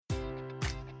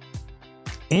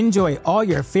Enjoy all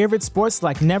your favorite sports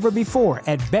like never before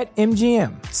at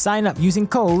BetMGM. Sign up using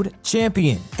code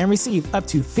CHAMPION and receive up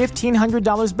to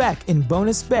 $1,500 back in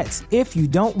bonus bets if you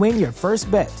don't win your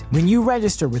first bet. When you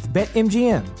register with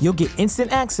BetMGM, you'll get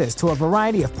instant access to a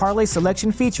variety of parlay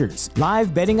selection features,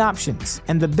 live betting options,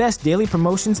 and the best daily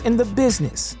promotions in the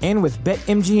business. And with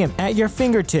BetMGM at your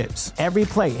fingertips, every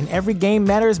play and every game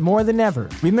matters more than ever.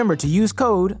 Remember to use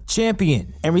code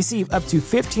CHAMPION and receive up to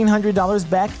 $1,500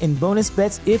 back in bonus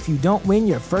bets if you don't win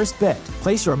your first bet.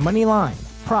 Place your money line,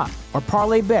 prop, or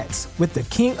parlay bets with the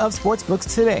king of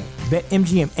sportsbooks today.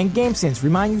 BetMGM and GameSense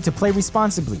remind you to play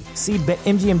responsibly. See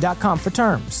BetMGM.com for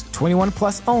terms. 21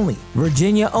 plus only.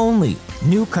 Virginia only.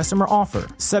 New customer offer.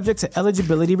 Subject to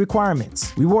eligibility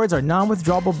requirements. Rewards are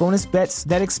non-withdrawable bonus bets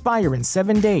that expire in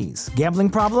 7 days. Gambling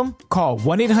problem? Call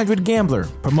 1-800-GAMBLER.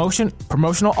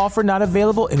 Promotional offer not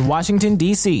available in Washington,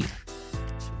 D.C.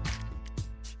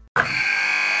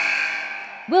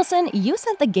 Wilson, you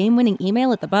sent the game-winning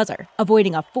email at the buzzer,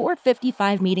 avoiding a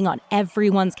 4:55 meeting on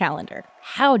everyone's calendar.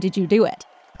 How did you do it?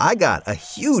 I got a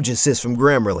huge assist from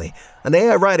Grammarly, an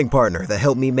AI writing partner that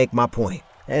helped me make my point.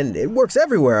 And it works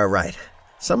everywhere I write.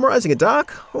 Summarizing a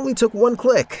doc only took one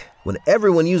click. When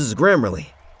everyone uses Grammarly,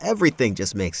 everything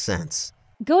just makes sense.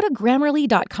 Go to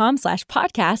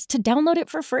Grammarly.com/podcast to download it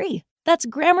for free. That's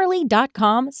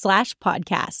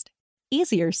Grammarly.com/podcast.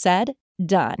 Easier said,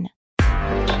 done.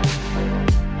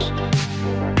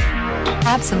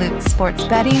 Absolute sports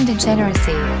betting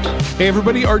degeneracy. Hey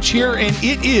everybody, Arch here, and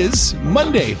it is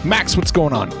Monday. Max, what's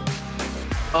going on?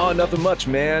 Oh, nothing much,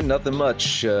 man. Nothing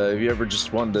much. Have you ever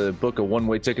just wanted to book a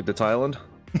one-way ticket to Thailand?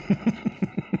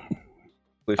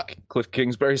 Cliff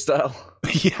Kingsbury style?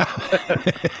 Yeah.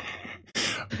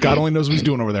 God only knows what he's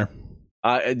doing over there.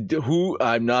 I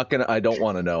don't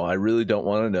want to know. I really don't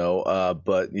want to know.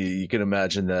 But you can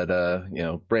imagine that,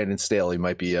 Brandon Staley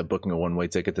might be booking a one-way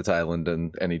ticket to Thailand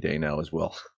and any day now as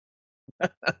well.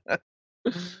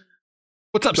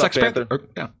 What's up, Sex Panther?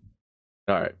 Yeah.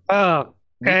 All right.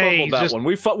 Hey,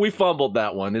 we fumbled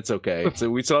that one. It's okay.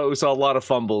 So we saw a lot of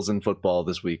fumbles in football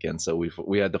this weekend, so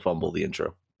we had to fumble the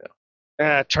intro.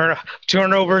 Yeah.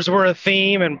 Turnovers were a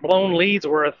theme and blown leads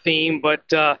were a theme, but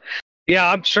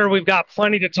yeah, I'm sure we've got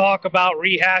plenty to talk about,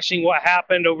 rehashing what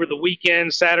happened over the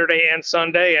weekend, Saturday and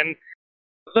Sunday. And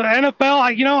the NFL,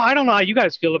 I don't know how you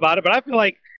guys feel about it, but I feel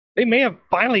like they may have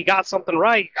finally got something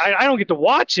right. I don't get to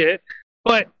watch it,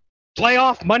 but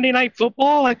playoff Monday Night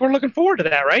Football, like we're looking forward to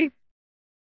that, right?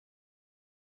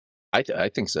 I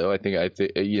think so. I think it's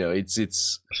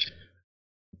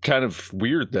kind of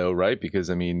weird though, right? Because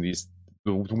I mean,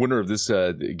 the winner of this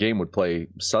game would play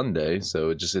Sunday,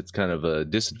 so it's kind of a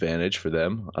disadvantage for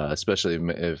them, especially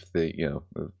if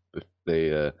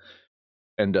they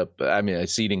end up. I mean,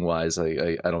 seeding wise,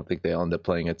 I don't think they'll end up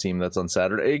playing a team that's on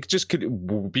Saturday. It just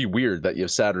could be weird that you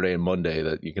have Saturday and Monday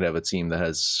that you can have a team that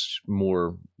has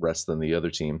more rest than the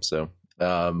other team. So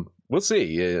we'll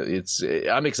see.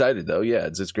 I'm excited though. Yeah,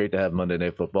 it's great to have Monday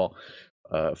Night Football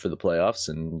for the playoffs,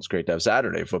 and it's great to have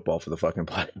Saturday football for the fucking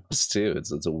playoffs too.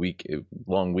 It's a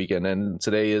long weekend, and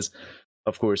today is,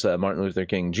 of course, Martin Luther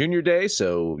King Jr. Day,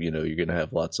 so you're going to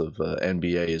have lots of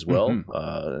NBA as well,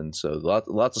 and so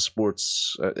lots of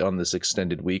sports on this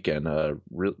extended weekend.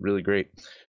 Really great.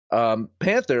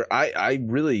 Panther, I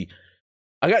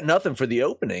got nothing for the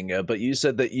opening, but you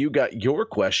said that you got your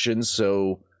questions,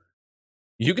 so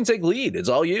you can take lead. It's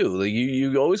all you. Like,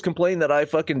 you always complain that I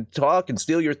fucking talk and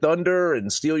steal your thunder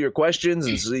and steal your questions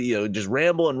and just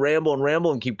ramble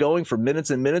and keep going for minutes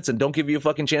and minutes and don't give you a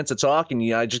fucking chance to talk, and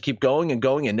I just keep going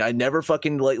and I never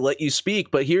fucking let you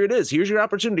speak. But here it is. Here's your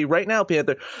opportunity right now,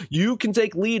 Panther. You can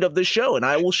take lead of this show, and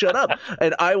I will shut up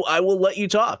and I will let you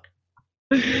talk.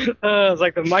 It's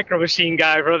like the Micro Machine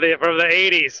guy from the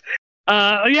 80s.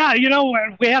 Yeah,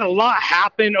 we had a lot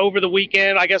happen over the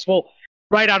weekend. I guess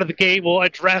right out of the gate, we'll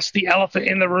address the elephant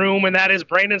in the room, and that is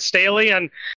Brandon Staley. And,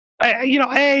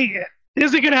 A,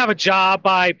 is he going to have a job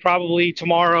by probably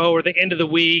tomorrow or the end of the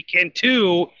week? And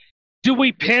 2, do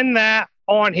we pin that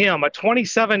on him? A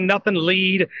 27-0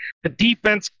 lead. The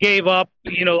defense gave up,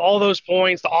 all those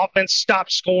points. The offense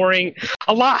stopped scoring.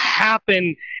 A lot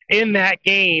happened in that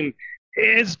game.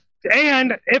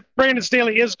 And if Brandon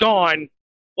Staley is gone,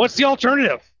 what's the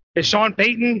alternative? Is Sean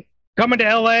Payton coming to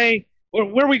L.A.?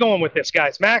 Where are we going with this,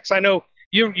 guys? Max, I know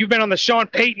you've been on the Sean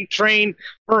Payton train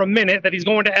for a minute that he's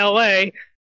going to L.A.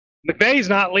 McVay's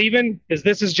not leaving. Is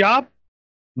this his job?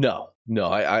 No.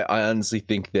 I honestly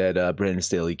think that Brandon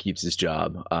Staley keeps his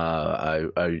job.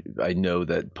 I know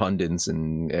that pundits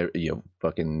and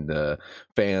fucking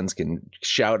fans can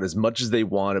shout as much as they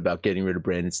want about getting rid of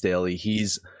Brandon Staley.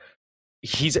 He's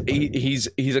he's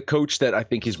a coach that I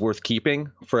think is worth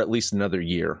keeping for at least another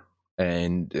year,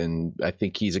 and I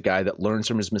think he's a guy that learns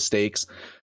from his mistakes.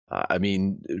 I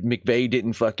mean, McVay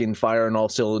didn't fucking fire on all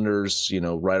cylinders,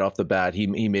 right off the bat. He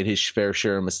made his fair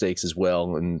share of mistakes as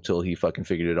well until he fucking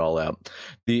figured it all out.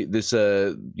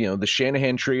 The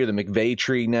Shanahan tree or the McVay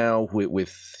tree now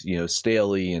with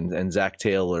Staley and Zach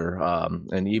Taylor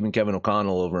and even Kevin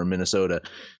O'Connell over in Minnesota.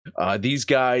 These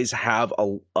guys have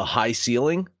a high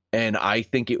ceiling, and I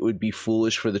think it would be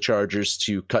foolish for the Chargers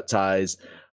to cut ties.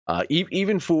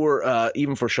 Even for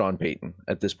Sean Payton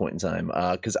at this point in time,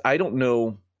 because I don't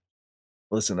know.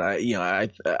 Listen, I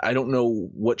don't know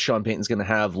what Sean Payton's going to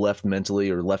have left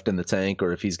mentally or left in the tank,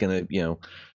 or if he's going to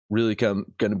really going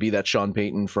to be that Sean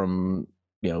Payton from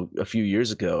a few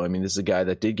years ago. I mean, this is a guy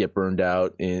that did get burned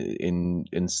out in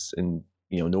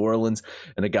New Orleans,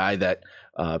 and a guy that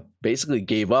basically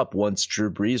gave up once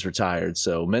Drew Brees retired.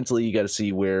 So mentally, you got to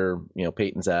see where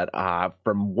Payton's at.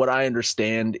 From what I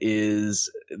understand,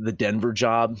 is the Denver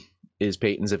job is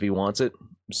Payton's if he wants it.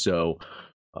 So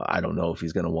I don't know if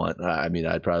he's going to want. I mean,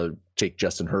 I'd probably take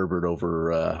Justin Herbert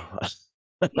over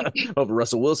over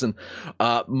Russell Wilson.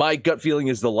 My gut feeling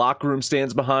is the locker room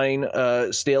stands behind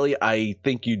Staley. I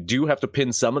think you do have to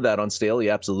pin some of that on Staley.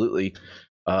 Absolutely.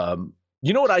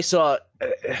 You know what I saw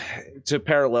to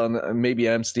parallel, maybe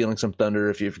I'm stealing some thunder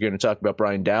if you're going to talk about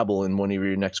Brian Daboll in one of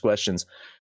your next questions.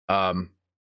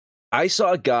 I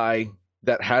saw a guy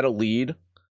that had a lead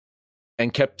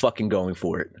and kept fucking going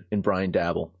for it in Brian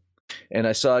Daboll. And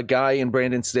I saw a guy in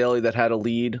Brandon Staley that had a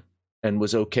lead and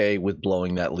was okay with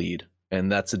blowing that lead. And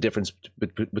that's the difference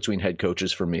between head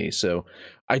coaches for me. So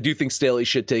I do think Staley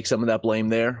should take some of that blame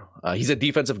there. He's a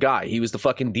defensive guy. He was the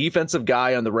fucking defensive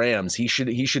guy on the Rams. He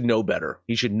should know better.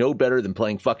 He should know better than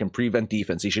playing fucking prevent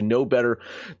defense. He should know better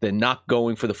than not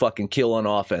going for the fucking kill on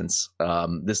offense.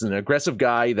 This is an aggressive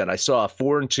guy that I saw a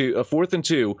 4th and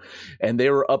 2, and they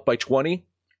were up by 20,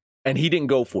 and he didn't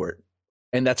go for it.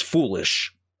 And that's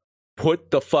foolish.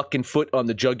 Put the fucking foot on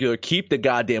the jugular, keep the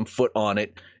goddamn foot on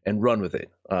it, and run with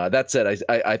it. That said,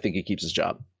 I think he keeps his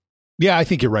job. Yeah, I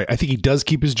think you're right. I think he does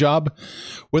keep his job.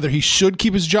 Whether he should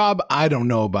keep his job, I don't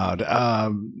know about.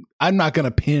 I'm not going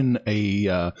to pin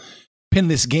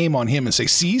this game on him and say,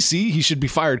 see, he should be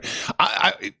fired.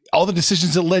 All the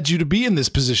decisions that led you to be in this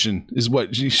position is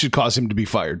what should cause him to be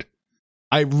fired.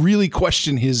 I really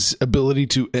question his ability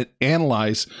to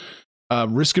analyze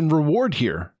risk and reward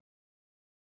here.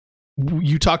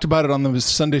 You talked about it on the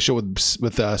Sunday show with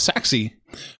Saxy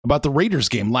about the Raiders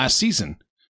game last season.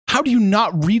 How do you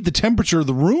not read the temperature of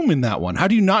the room in that one? How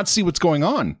do you not see what's going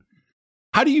on?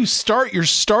 How do you start your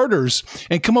starters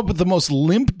and come up with the most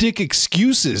limp dick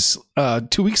excuses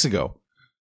 2 weeks ago?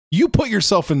 You put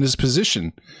yourself in this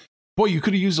position. Boy, you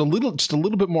could have used just a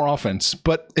little bit more offense.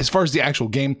 But as far as the actual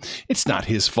game, it's not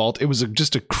his fault. It was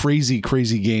just a crazy,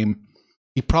 crazy game.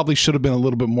 He probably should have been a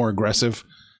little bit more aggressive.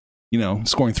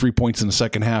 Scoring 3 points in the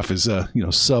second half is,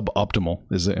 suboptimal,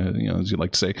 as you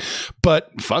like to say.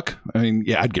 But fuck, I mean,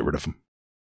 yeah, I'd get rid of him.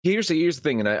 Here's the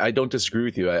thing, and I don't disagree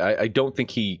with you. I don't think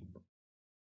he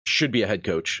should be a head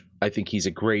coach. I think he's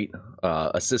a great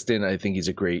assistant. I think he's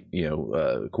a great,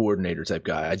 coordinator type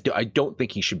guy. I don't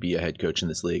think he should be a head coach in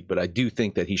this league, but I do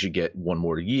think that he should get one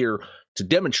more year to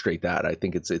demonstrate that. I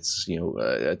think it's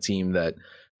a team that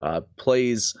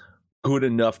plays good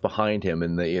enough behind him,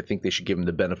 and I think they should give him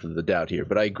the benefit of the doubt here.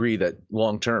 But I agree that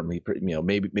long term,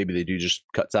 maybe they do just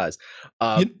cut ties. Go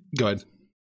ahead.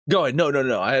 Go ahead.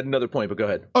 No. I had another point, but go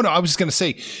ahead. Oh, no, I was just going to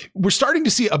say, we're starting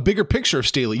to see a bigger picture of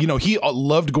Staley. He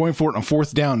loved going for it on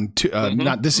 4th down,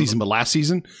 not this season, but last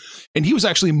season. And he was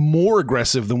actually more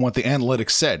aggressive than what the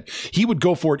analytics said. He would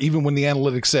go for it even when the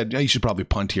analytics said, you should probably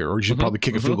punt here, or you should probably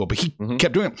kick a field goal. But he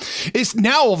kept doing it. It's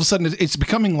now all of a sudden, it's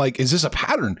becoming like, is this a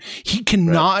pattern? He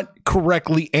cannot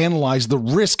correctly analyze the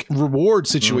risk reward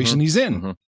situation he's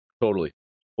in. Totally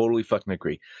fucking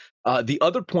agree. The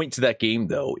other point to that game,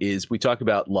 though, is we talk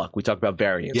about luck. We talk about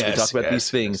variance. We talk about these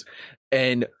things.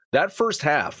 And that first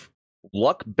half,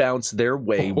 luck bounced their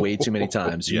way too many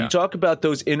times. You talk about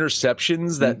those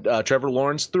interceptions that Trevor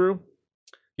Lawrence threw.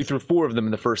 He threw 4 of them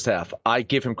in the first half. I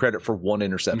give him credit for 1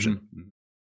 interception.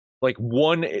 Like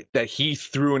one that he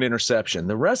threw an interception.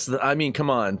 The rest of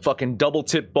come on, fucking double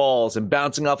tip balls and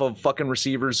bouncing off of fucking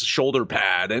receiver's shoulder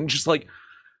pad and just like,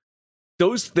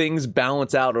 those things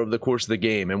balance out over the course of the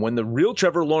game. And when the real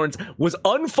Trevor Lawrence was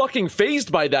unfucking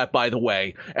phased by that, by the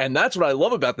way, and that's what I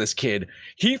love about this kid,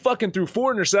 he fucking threw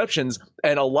 4 interceptions,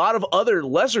 and a lot of other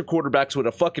lesser quarterbacks would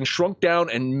have fucking shrunk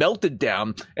down and melted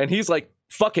down. And he's like,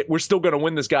 fuck it, we're still going to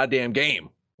win this goddamn game.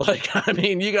 Like,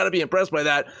 you got to be impressed by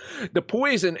that. The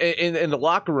poise in the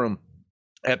locker room,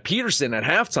 at Peterson at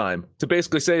halftime to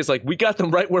basically say, it's like, we got them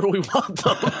right where we want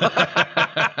them.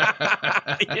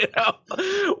 You know,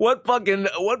 what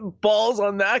balls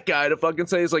on that guy to fucking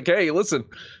say, it's like, hey, listen,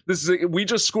 we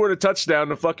just scored a touchdown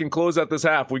to fucking close out this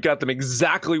half. We got them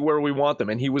exactly where we want them.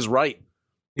 And he was right.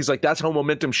 He's like, that's how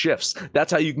momentum shifts.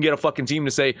 That's how you can get a fucking team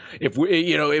to say, if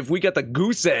we get the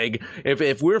goose egg,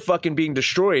 if we're fucking being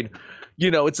destroyed, you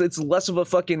know, it's less of a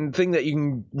fucking thing that you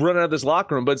can run out of this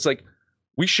locker room. But it's like,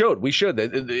 we showed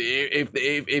that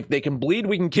if they can bleed,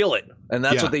 we can kill it. And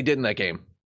that's what they did in that game.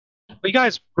 You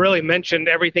guys really mentioned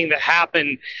everything that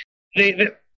happened.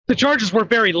 The Chargers were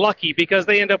very lucky because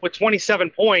they end up with 27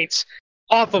 points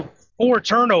off of 4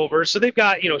 turnovers. So they've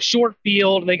got, short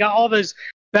field, and they got all those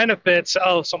benefits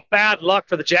of some bad luck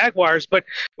for the Jaguars. But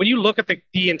when you look at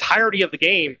the entirety of the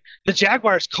game, the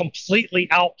Jaguars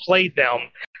completely outplayed them.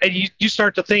 And you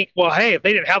start to think, well, hey, if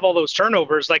they didn't have all those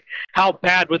turnovers, like how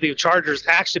bad would the Chargers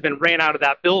actually been ran out of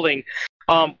that building?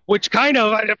 Which kind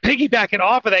of piggybacking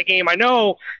off of that game, I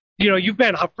know, you've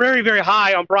been very, very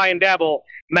high on Brian Daboll,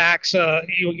 Max,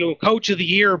 coach of the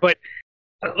year. But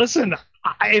listen,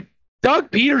 Doug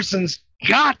Peterson's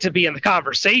got to be in the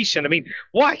conversation. I mean,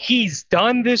 what he's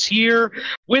done this year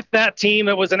with that team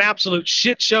that was an absolute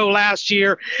shit show last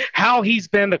year, how he's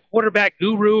been the quarterback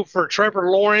guru for Trevor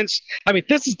Lawrence. I mean,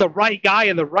 this is the right guy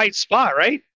in the right spot,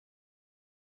 right?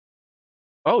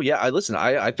 Oh yeah,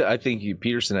 I think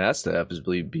Peterson has to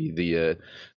absolutely be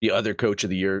the other coach of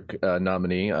the year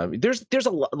nominee. There's a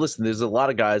lot. Listen, there's a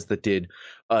lot of guys that did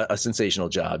a sensational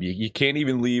job. You can't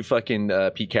even leave fucking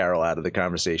Pete Carroll out of the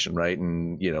conversation, right?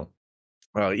 And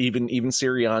even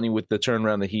Sirianni with the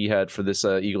turnaround that he had for this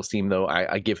Eagles team, though,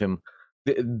 I give him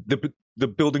the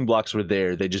building blocks were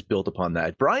there. They just built upon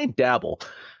that. Brian Daboll,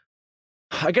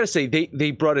 I gotta say,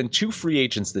 they brought in 2 free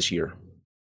agents this year.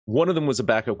 One of them was a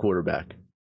backup quarterback.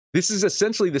 This is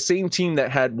essentially the same team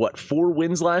that had 4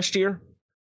 wins last year.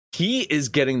 He is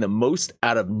getting the most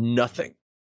out of nothing.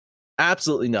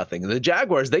 Absolutely nothing. The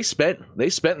Jaguars, they spent in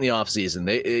the offseason.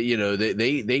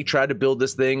 They tried to build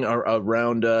this thing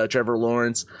around Trevor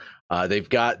Lawrence. They've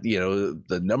got,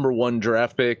 the number 1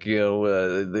 draft pick.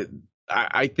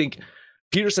 I think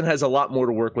Peterson has a lot more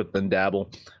to work with than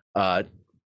Daboll.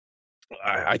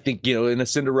 I think, in a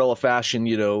Cinderella fashion,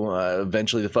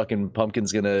 eventually the fucking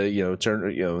pumpkin's going to, turn,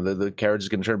 the carriage is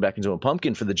going to turn back into a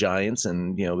pumpkin for the Giants,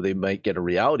 and, they might get a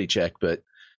reality check. But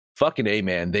fucking A,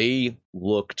 man, they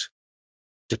looked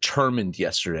determined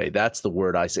yesterday. That's the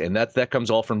word I say. And that comes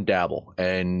all from Daboll.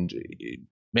 And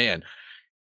man,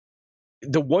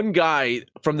 the one guy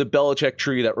from the Belichick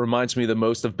tree that reminds me the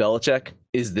most of Belichick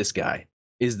is this guy.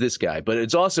 But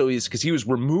it's also because he was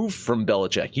removed from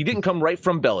Belichick. He didn't come right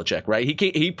from Belichick, right?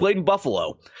 He played in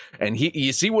Buffalo, and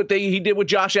you see what he did with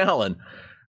Josh Allen,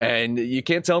 and you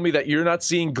can't tell me that you're not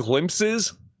seeing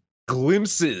glimpses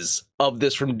of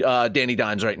this from Danny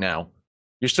Dimes right now.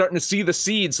 You're starting to see the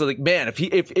seeds. So, like, man, if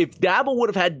Daboll would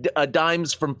have had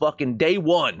Dimes from fucking day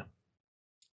one,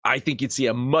 I think you'd see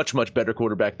a much, much better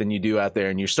quarterback than you do out there.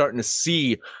 And you're starting to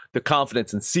see the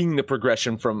confidence and seeing the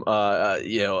progression from,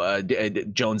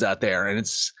 Jones out there.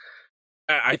 And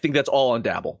I think that's all on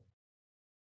Daboll.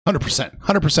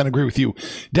 100% agree with you.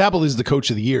 Daboll is the coach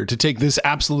of the year to take this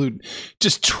absolute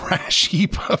just trash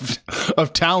heap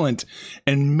of talent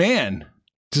and, man,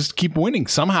 just keep winning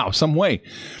somehow, some way.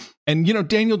 And,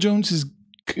 Daniel Jones is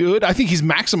good. I think he's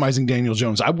maximizing Daniel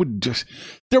Jones.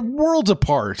 They're worlds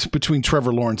apart between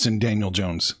Trevor Lawrence and Daniel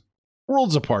Jones.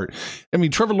 Worlds apart. I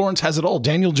mean, Trevor Lawrence has it all.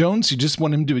 Daniel Jones, you just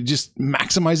want him to just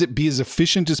maximize it, be as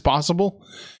efficient as possible.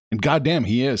 And goddamn,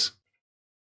 he is.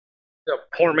 The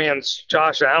poor man's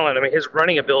Josh Allen. I mean, his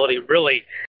running ability really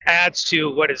adds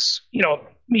to what is,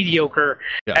 mediocre,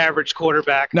 average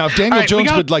quarterback. Now, if Daniel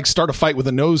Jones would start a fight with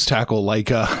a nose tackle like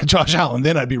Josh Allen,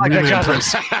 then I'd be really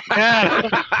impressed. Yeah,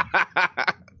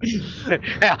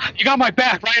 you got my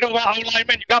back, right?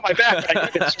 O-lineman, you got my back.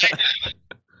 Right?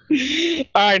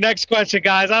 All right, next question,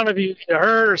 guys. I don't know if you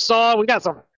heard or saw. We got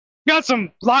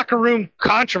some locker room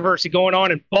controversy going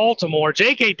on in Baltimore.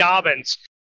 J.K. Dobbins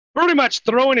pretty much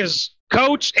throwing his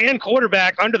coach and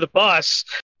quarterback under the bus.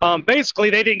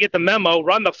 Basically, they didn't get the memo,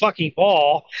 run the fucking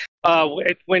ball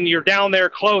when you're down there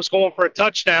close going for a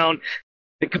touchdown.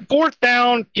 The 4th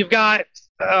down, you've got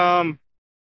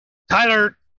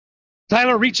Tyler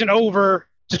reaching over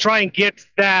to try and get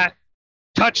that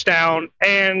touchdown,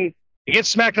 and he gets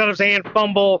smacked out of his hand,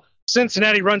 fumble.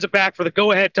 Cincinnati runs it back for the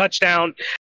go-ahead touchdown.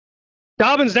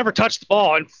 Dobbins never touched the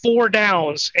ball in 4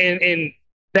 downs and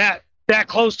that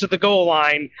close to the goal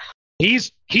line.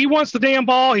 He wants the damn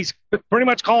ball. He's pretty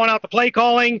much calling out the play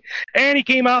calling, and he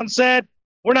came out and said,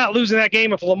 we're not losing that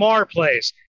game if Lamar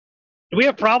plays. Do we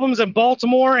have problems in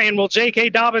Baltimore? And will J.K.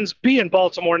 Dobbins be in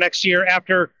Baltimore next year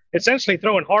after essentially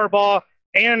throwing Harbaugh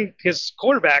and his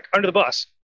quarterback under the bus?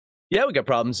 Yeah, we got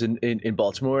problems in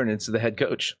Baltimore, and it's the head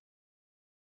coach.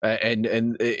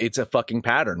 And it's a fucking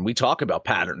pattern. We talk about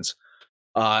patterns.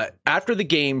 After the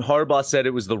game, Harbaugh said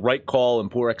it was the right call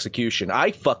and poor execution.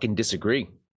 I fucking disagree.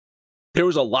 There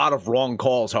was a lot of wrong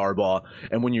calls, Harbaugh.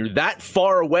 And when you're that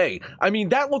far away, I mean,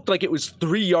 that looked like it was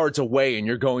 3 yards away and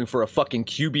you're going for a fucking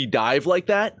QB dive like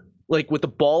that, like with the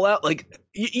ball out. Like,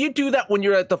 you do that when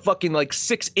you're at the fucking like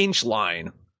 6-inch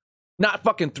line, not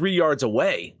fucking 3 yards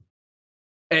away.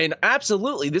 And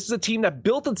absolutely, this is a team that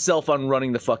built itself on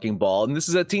running the fucking ball. And this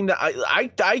is a team that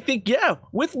I think, yeah,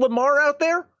 with Lamar out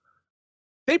there,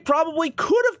 they probably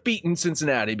could have beaten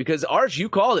Cincinnati because, Arch, you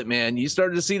called it, man. You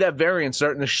started to see that variance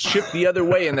starting to shift the other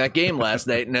way in that game last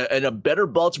night. And a better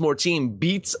Baltimore team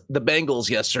beats the Bengals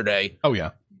yesterday. Oh, yeah.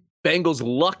 Bengals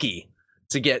lucky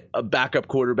to get a backup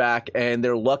quarterback, and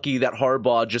they're lucky that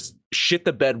Harbaugh just shit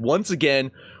the bed once again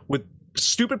with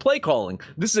stupid play calling.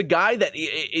 This is a guy that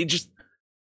he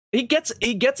gets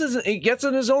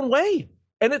in his own way.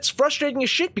 And it's frustrating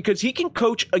as shit because he can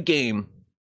coach a game,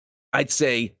 I'd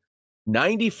say,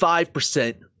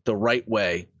 95% the right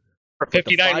way for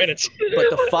 59 minutes.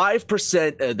 But the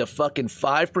 5%, the fucking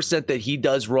 5% that he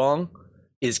does wrong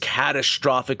is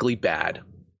catastrophically bad.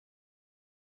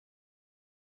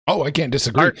 Oh, I can't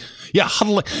disagree. Yeah,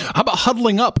 huddling. How about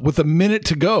huddling up with a minute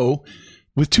to go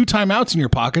with 2 timeouts in your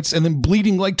pockets and then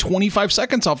bleeding like 25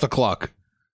 seconds off the clock?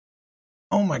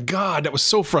 Oh my God, that was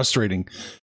so frustrating.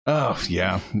 Oh,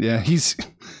 yeah.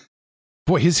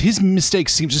 Boy, his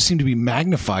mistakes seem to be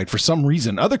magnified for some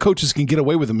reason. Other coaches can get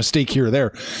away with a mistake here or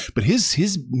there, but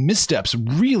his missteps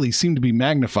really seem to be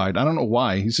magnified. I don't know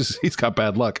why. He's got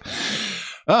bad luck.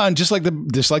 And just like the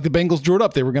Bengals drew it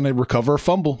up, they were going to recover a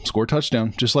fumble, score a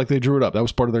touchdown, just like they drew it up. That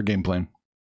was part of their game plan.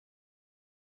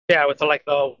 Yeah, with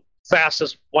the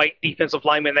fastest white defensive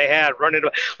lineman they had running.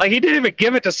 Like, he didn't even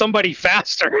give it to somebody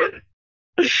faster.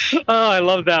 Oh, I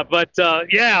love that. But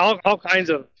yeah, all kinds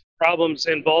of problems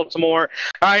in Baltimore.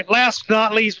 All right, last but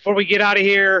not least, before we get out of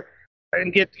here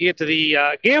and get to the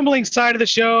gambling side of the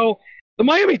show, the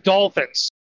Miami Dolphins.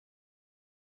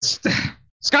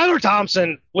 Skylar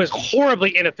Thompson was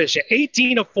horribly inefficient,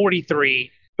 18 of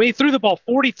 43. I mean, he threw the ball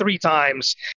 43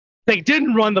 times. They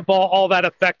didn't run the ball all that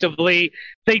effectively.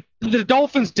 The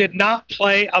Dolphins did not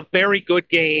play a very good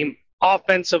game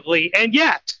offensively, and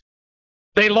yet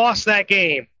they lost that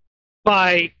game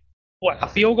by, a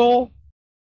field goal?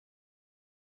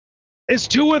 Is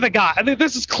Tua the guy? I think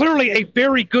this is clearly a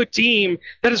very good team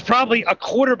that is probably a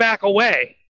quarterback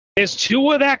away. Is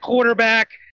Tua that quarterback?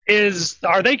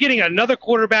 Are they getting another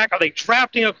quarterback? Are they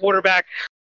drafting a quarterback?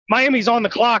 Miami's on the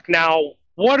clock now.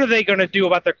 What are they going to do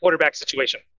about their quarterback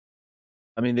situation?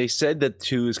 I mean, they said that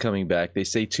Tua is coming back. They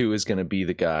say Tua is going to be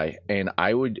the guy. And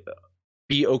I would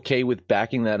be okay with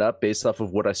backing that up based off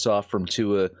of what I saw from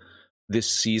Tua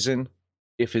this season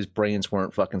if his brains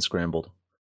weren't fucking scrambled.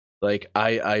 Like,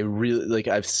 I really, like,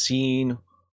 I've seen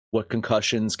what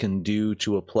concussions can do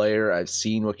to a player. I've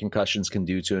seen what concussions can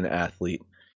do to an athlete.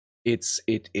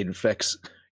 It affects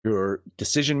your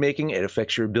decision making. It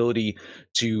affects your ability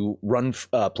to run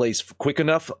plays quick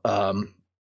enough.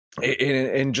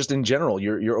 And just in general,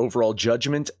 your overall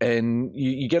judgment, and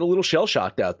you get a little shell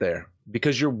shocked out there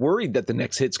because you're worried that the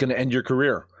next hit's going to end your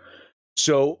career.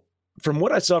 So from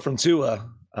what I saw from Tua,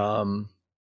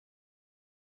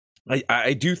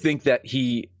 I do think that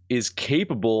he is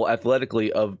capable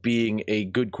athletically of being a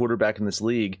good quarterback in this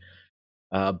league.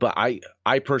 But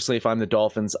I personally, if I'm the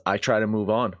Dolphins, I try to move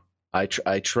on. I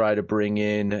try to bring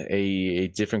in a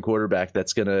different quarterback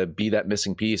that's going to be that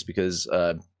missing piece because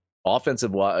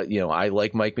offensive, I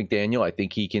like Mike McDaniel. I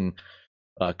think he can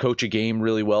coach a game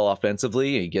really well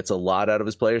offensively. He gets a lot out of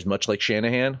his players, much like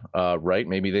Shanahan. Right?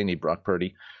 Maybe they need Brock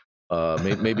Purdy.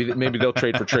 Maybe they'll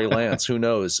trade for Trey Lance. Who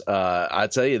knows? I'll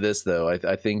tell you this though.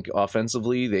 I think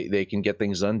offensively they can get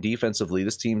things done. Defensively,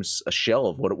 this team's a shell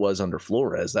of what it was under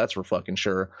Flores. That's for fucking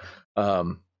sure.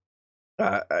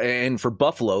 And for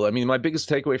Buffalo, I mean, my biggest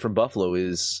takeaway from Buffalo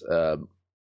is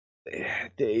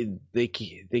they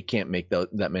can't make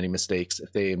that many mistakes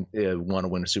if they want to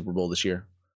win a Super Bowl this year.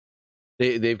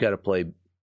 They've got to play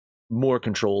more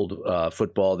controlled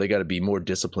football. They got to be more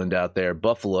disciplined out there.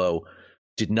 Buffalo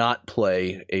did not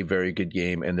play a very good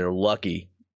game, and they're lucky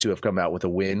to have come out with a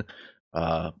win.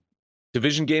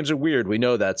 Division games are weird. We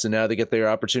know that. So now they get their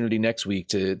opportunity next week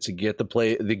to get to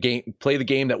play the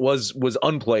game that was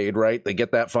unplayed, right? They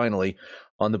get that finally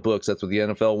on the books. That's what the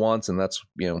NFL wants, and that's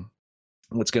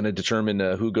what's going to determine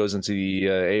who goes into the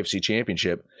AFC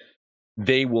Championship.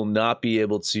 they will not be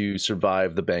able to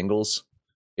survive the Bengals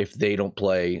if they don't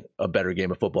play a better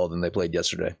game of football than they played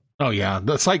yesterday. Oh, yeah.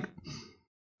 That's like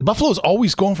Buffalo's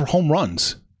always going for home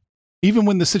runs, even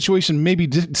when the situation maybe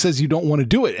says you don't want to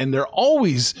do it. And they're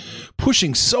always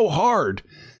pushing so hard.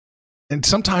 And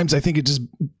sometimes I think it just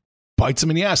bites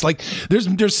them in the ass. Like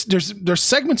there's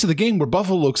segments of the game where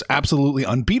Buffalo looks absolutely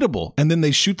unbeatable, and then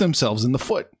they shoot themselves in the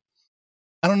foot.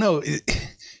 I don't know.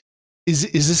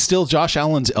 Is this still Josh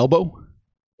Allen's elbow?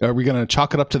 Are we going to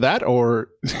chalk it up to that, or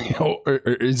or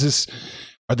is this?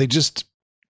 Are they just?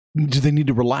 Do they need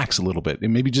to relax a little bit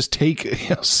and maybe just take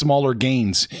smaller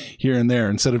gains here and there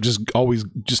instead of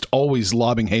just always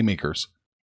lobbing haymakers?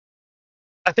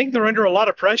 I think they're under a lot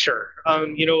of pressure. I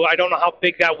don't know how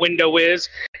big that window is,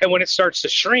 and when it starts to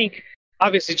shrink,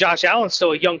 obviously Josh Allen's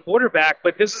still a young quarterback,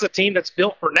 but this is a team that's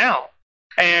built for now.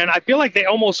 And I feel like they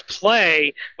almost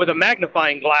play with a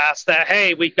magnifying glass that,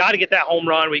 hey, we got to get that home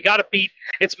run. We got to beat.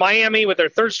 It's Miami with their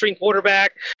third-string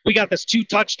quarterback. We got this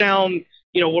 2-touchdown,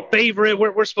 we're favorite.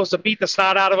 We're supposed to beat the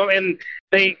snot out of them. And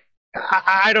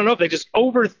I don't know if they just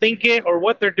overthink it or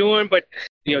what they're doing, but,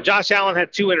 Josh Allen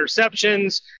had 2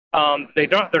 interceptions.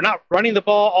 They're not running the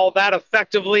ball all that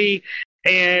effectively.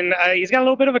 And he's got a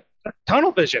little bit of a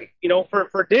tunnel vision,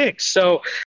 for Diggs. So,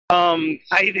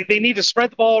 they need to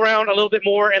spread the ball around a little bit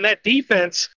more, and that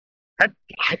defense.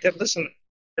 Listen,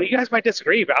 you guys might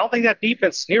disagree, but I don't think that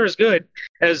defense is near as good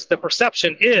as the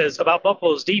perception is about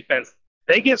Buffalo's defense.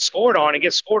 They get scored on and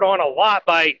get scored on a lot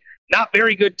by not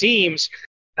very good teams.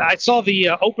 I saw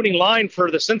the opening line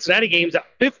for the Cincinnati games at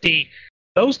 50.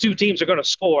 Those two teams are going to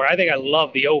score. I think I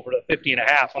love the over the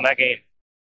 50.5 on that game.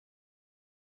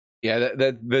 Yeah,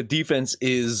 that the defense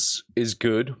is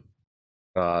good.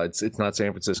 It's not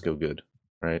San Francisco good,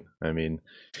 right? I mean,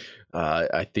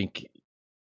 I think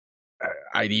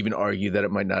I'd even argue that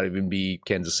it might not even be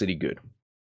Kansas City good.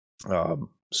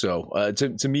 So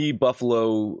to me,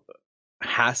 Buffalo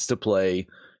has to play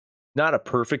not a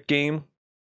perfect game,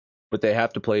 but they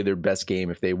have to play their best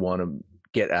game if they want to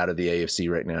get out of the AFC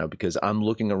right now. Because I'm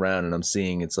looking around and I'm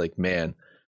seeing it's like, man,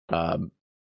 the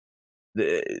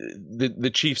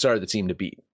Chiefs are the team to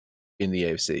beat in the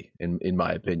AFC, in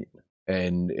my opinion.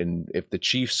 And if the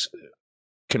Chiefs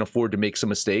can afford to make some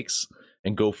mistakes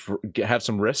and have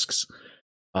some risks,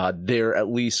 they're at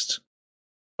least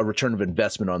a return of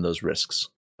investment on those risks.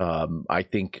 I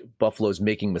think Buffalo's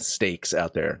making mistakes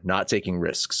out there, not taking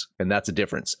risks, and that's a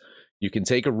difference. You can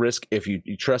take a risk if you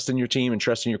trust in your team and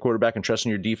trust in your quarterback and trust in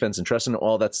your defense and trust in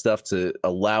all that stuff to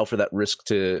allow for that risk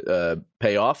to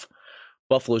pay off.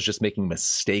 Buffalo's just making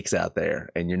mistakes out there,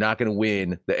 and you're not going to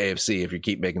win the AFC if you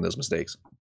keep making those mistakes.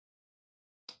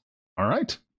 All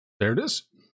right, there it is.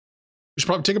 We should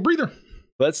probably take a breather.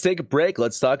 Let's take a break.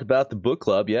 Let's talk about the book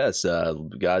club. Yes,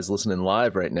 guys listening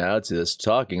live right now to us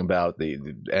talking about the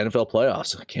NFL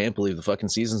playoffs. I can't believe the fucking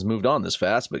season's moved on this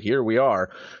fast, but here we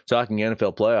are talking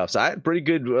NFL playoffs. I had pretty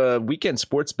good weekend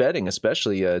sports betting,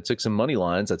 especially took some money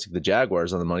lines. I took the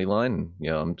Jaguars on the money line.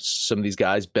 Some of these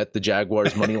guys bet the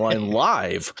Jaguars money line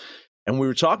live. And we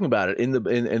were talking about it in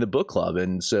the book club.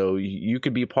 And so you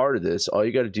could be a part of this. All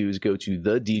you got to do is go to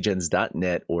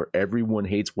thedgens.net or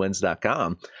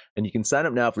everyonehateswens.com. And you can sign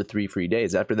up now for 3 free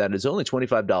days. After that, it's only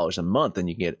 $25 a month. And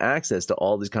you can get access to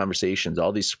all these conversations,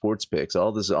 all these sports picks,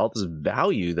 all this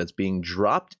value that's being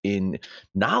dropped in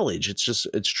knowledge.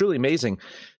 It's truly amazing.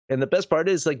 And the best part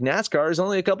is, like, NASCAR is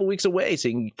only a couple weeks away, so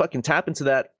you can fucking tap into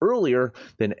that earlier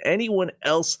than anyone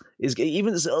else is.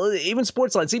 Even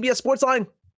Sportsline, CBS Sportsline.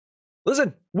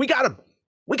 Listen, we got them.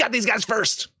 We got these guys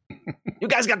first. You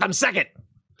guys got them second.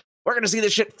 We're going to see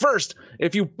this shit first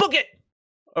if you book it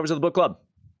over to the book club.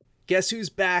 Guess who's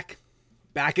back?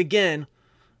 Back again.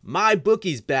 My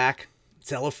bookie's back.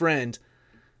 Tell a friend.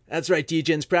 That's right,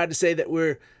 DJ's proud to say that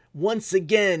we're once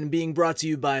again being brought to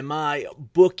you by My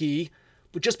Bookie.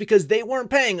 But just because they weren't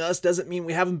paying us doesn't mean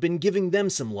we haven't been giving them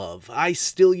some love. I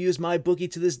still use My Bookie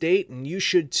to this date, and you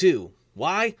should too.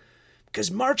 Why?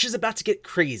 Because March is about to get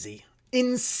crazy.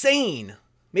 Insane.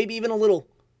 Maybe even a little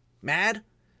mad.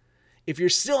 If you're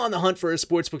still on the hunt for a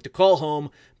sportsbook to call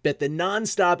home, bet the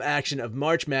non-stop action of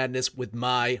March Madness with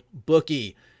My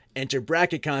Bookie. Enter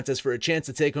bracket contests for a chance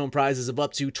to take home prizes of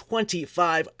up to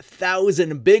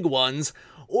 25,000 big ones,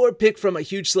 or pick from a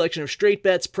huge selection of straight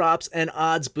bets, props, and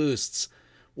odds boosts.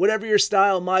 Whatever your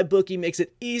style, My Bookie makes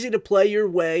it easy to play your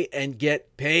way and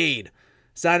get paid.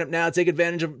 Sign up now, take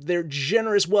advantage of their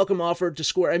generous welcome offer to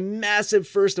score a massive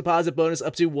first deposit bonus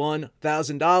up to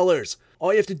 $1,000.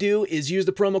 All you have to do is use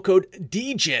the promo code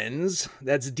DEGENS,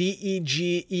 that's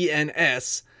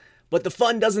DEGENS, but the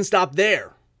fun doesn't stop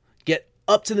there. Get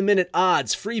up-to-the-minute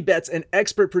odds, free bets, and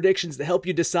expert predictions to help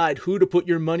you decide who to put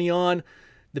your money on.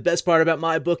 The best part about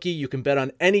MyBookie, you can bet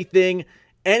on anything,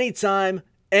 anytime,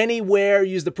 anywhere.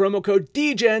 Use the promo code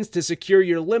DGENS to secure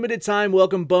your limited time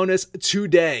welcome bonus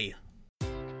today.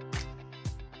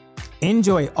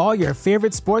 Enjoy all your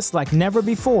favorite sports like never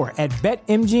before at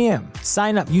BetMGM.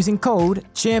 Sign up using code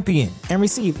CHAMPION and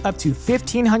receive up to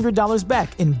 $1,500 back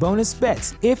in bonus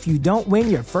bets if you don't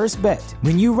win your first bet.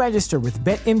 When you register with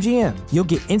BetMGM, you'll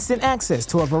get instant access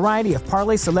to a variety of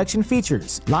parlay selection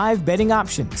features, live betting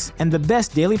options, and the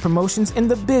best daily promotions in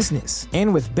the business.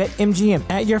 And with BetMGM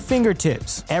at your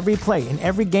fingertips, every play and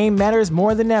every game matters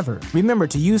more than ever. Remember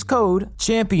to use code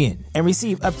CHAMPION and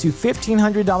receive up to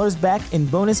 $1,500 back in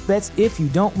bonus bets if you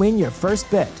don't win your first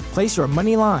bet. Place your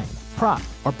money line, prop,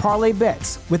 or parlay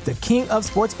bets with the king of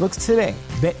sportsbooks today.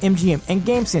 BetMGM and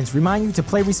GameSense remind you to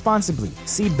play responsibly.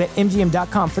 See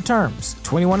BetMGM.com for terms.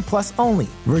 21 plus only.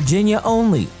 Virginia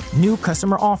only. New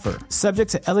customer offer. Subject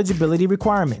to eligibility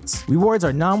requirements. Rewards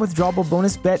are non-withdrawable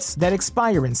bonus bets that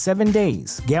expire in 7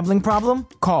 days. Gambling problem?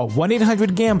 Call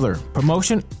 1-800-GAMBLER.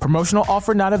 Promotional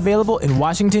offer not available in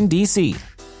Washington, D.C.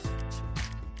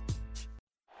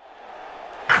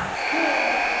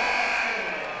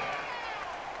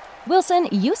 Wilson,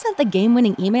 you sent the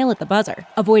game-winning email at the buzzer,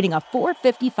 avoiding a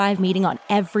 4:55 meeting on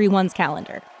everyone's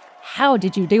calendar. How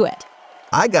did you do it?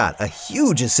 I got a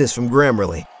huge assist from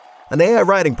Grammarly, an AI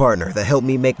writing partner that helped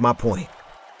me make my point.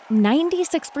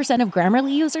 96% of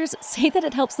Grammarly users say that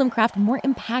it helps them craft more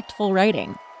impactful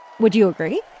writing. Would you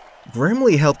agree?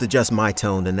 Grammarly helped adjust my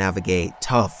tone to navigate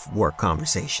tough work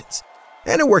conversations.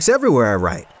 And it works everywhere I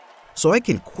write, so I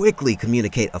can quickly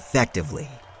communicate effectively.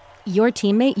 Your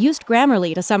teammate used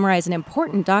Grammarly to summarize an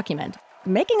important document,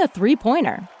 making a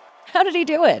 3-pointer. How did he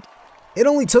do it? It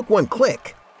only took one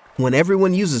click. When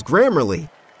everyone uses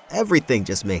Grammarly, everything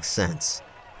just makes sense.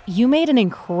 You made an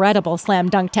incredible slam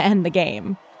dunk to end the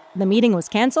game. The meeting was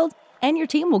canceled, and your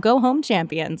team will go home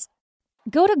champions.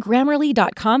 Go to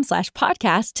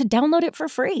Grammarly.com/podcast to download it for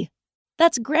free.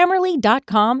 That's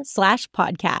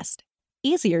Grammarly.com/podcast.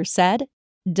 Easier said,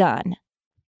 done.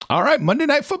 All right, Monday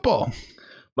Night Football.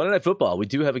 Monday Night Football. We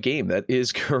do have a game. That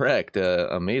is correct.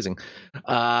 Amazing.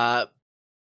 Listen,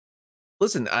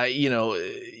 the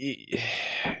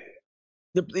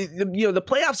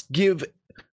playoffs give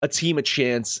a team a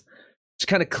chance to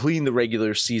kind of clean the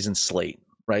regular season slate,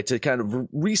 right? To kind of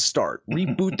restart,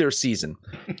 reboot their season.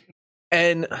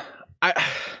 And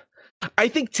I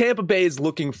think Tampa Bay is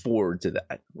looking forward to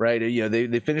that, right?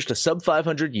 They finished a sub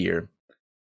 500 year.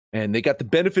 And they got the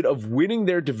benefit of winning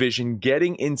their division,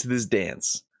 getting into this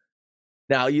dance.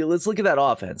 Now, let's look at that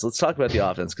offense. Let's talk about the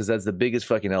offense, because that's the biggest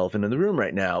fucking elephant in the room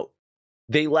right now.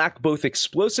 They lack both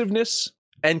explosiveness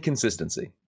and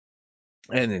consistency.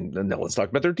 And then let's talk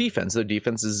about their defense. Their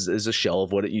defense is a shell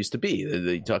of what it used to be.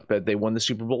 They talk about they won the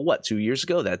Super Bowl, 2 years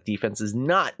ago? That defense is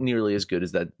not nearly as good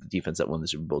as that defense that won the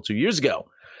Super Bowl 2 years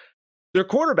ago. Their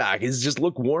quarterback has just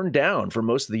looked worn down for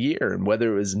most of the year. And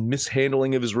whether it was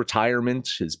mishandling of his retirement,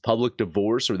 his public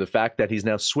divorce, or the fact that he's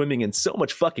now swimming in so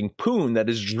much fucking poon that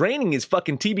is draining his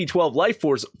fucking TB12 life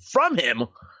force from him,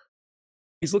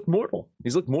 he's looked mortal.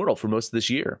 He's looked mortal for most of this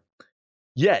year.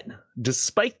 Yet,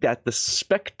 despite that, the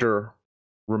specter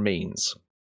remains.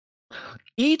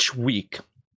 Each week,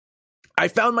 I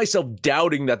found myself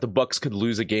doubting that the Bucs could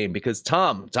lose a game because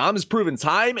Tom has proven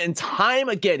time and time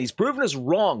again. He's proven us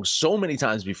wrong so many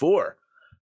times before.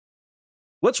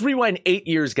 Let's rewind 8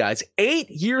 years, guys. 8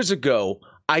 years ago,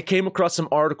 I came across some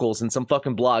articles and some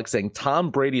fucking blogs saying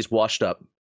Tom Brady's washed up.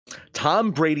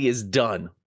 Tom Brady is done.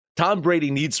 Tom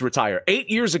Brady needs to retire. 8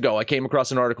 years ago, I came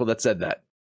across an article that said that.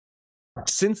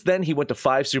 Since then, he went to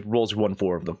 5 Super Bowls, won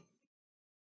 4 of them.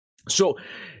 So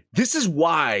this is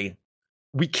why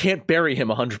we can't bury him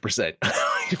 100%.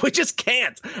 We just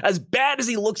can't. As bad as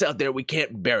he looks out there, we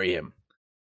can't bury him.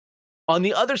 On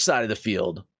the other side of the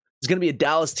field, there's going to be a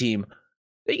Dallas team.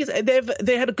 They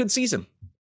had a good season.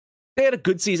 They had a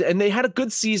good season, and they had a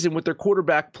good season with their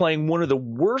quarterback playing one of the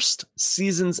worst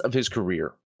seasons of his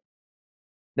career.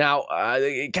 Now,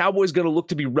 the Cowboys going to look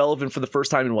to be relevant for the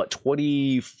first time in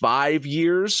 25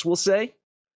 years, we'll say.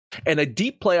 And a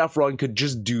deep playoff run could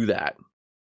just do that.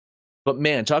 But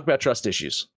man, talk about trust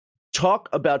issues. Talk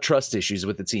about trust issues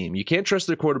with the team. You can't trust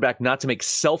their quarterback not to make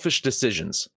selfish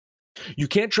decisions. You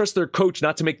can't trust their coach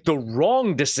not to make the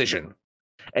wrong decision.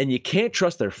 And you can't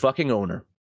trust their fucking owner,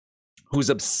 whose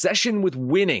obsession with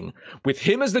winning, with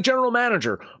him as the general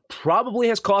manager, probably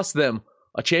has cost them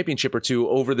a championship or two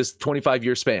over this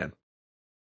 25-year span.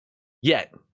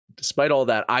 Yet, despite all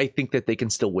that, I think that they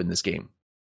can still win this game.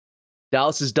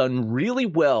 Dallas has done really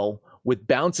well with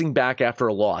bouncing back after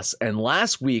a loss. And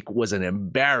last week was an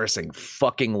embarrassing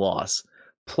fucking loss.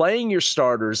 Playing your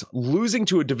starters, losing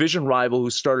to a division rival who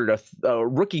started a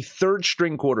rookie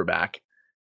third-string quarterback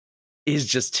is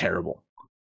just terrible.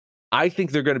 I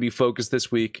think they're going to be focused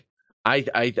this week.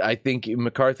 I think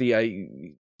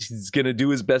McCarthy, he's going to do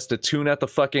his best to tune out the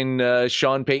fucking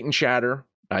Sean Payton chatter.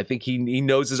 I think he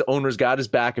knows his owner's got his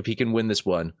back if he can win this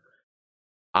one.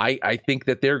 I think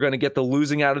that they're going to get the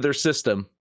losing out of their system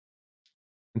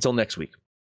until next week.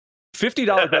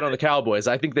 $50 bet on the Cowboys.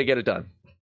 I think they get it done.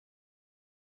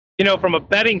 You know, from a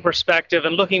betting perspective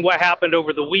and looking what happened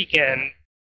over the weekend,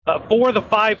 4 of the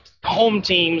 5 home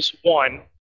teams won.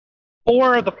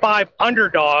 4 of the 5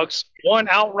 underdogs won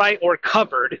outright or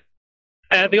covered.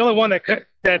 The only one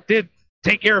that did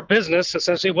take care of business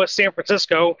essentially was San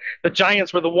Francisco. The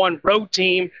Giants were the one road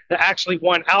team that actually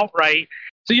won outright.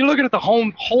 So you're looking at the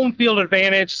home field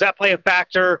advantage. Does that play a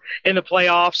factor in the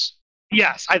playoffs?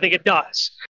 Yes, I think it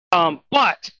does.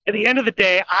 But at the end of the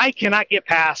day, I cannot get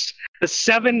past the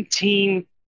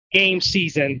 17-game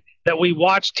season that we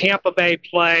watched Tampa Bay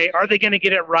play. Are they going to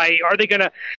get it right?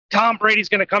 Tom Brady's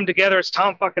going to come together as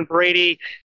Tom fucking Brady.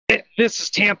 This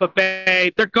is Tampa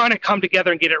Bay. They're going to come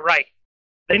together and get it right.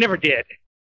 They never did.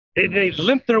 They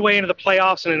limped their way into the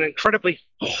playoffs in an incredibly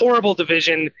horrible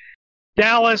division.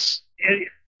 Dallas,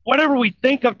 whatever we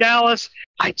think of Dallas,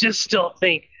 I just still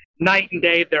think night and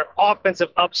day their offensive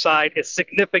upside is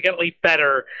significantly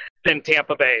better than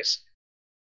Tampa Bay's.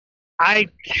 I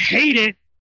hate it,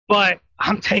 but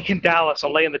I'm taking Dallas.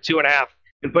 I'm laying the 2.5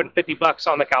 and putting $50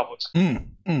 on the Cowboys.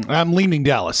 I'm leaning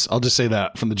Dallas. I'll just say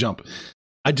that from the jump.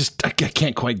 I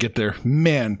can't quite get there.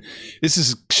 Man,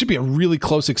 this should be a really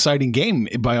close, exciting game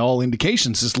by all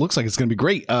indications. This looks like it's going to be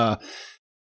great.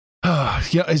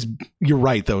 You're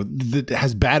right, though.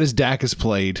 As bad as Dak has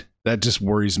played, that just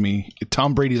worries me.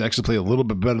 Tom Brady's actually played a little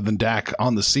bit better than Dak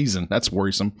on the season. That's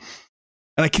worrisome.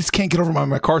 And I just can't get over my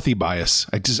McCarthy bias.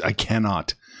 I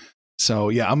cannot. So,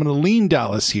 yeah, I'm going to lean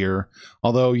Dallas here.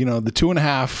 Although, the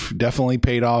 2.5 definitely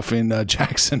paid off in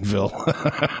Jacksonville.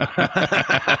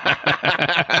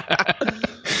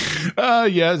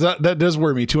 Yeah, that does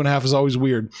worry me. 2.5 is always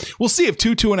weird. We'll see if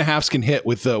 2.5s can hit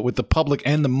with the public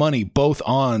and the money both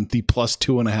on the plus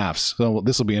 2.5s. So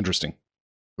this will be interesting.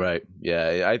 Right.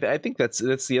 Yeah. I think that's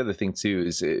the other thing too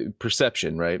is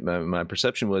perception. Right. My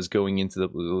perception was going into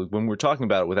when we're talking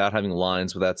about it without having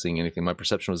lines, without seeing anything. My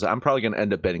perception was I'm probably going to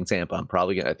end up betting Tampa.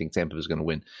 I think Tampa is going to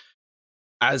win.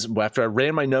 After I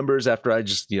ran my numbers, after I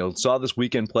just saw this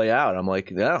weekend play out, I'm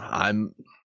like, yeah, I'm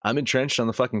entrenched on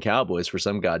the fucking Cowboys for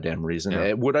some goddamn reason.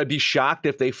 Yeah. Would I be shocked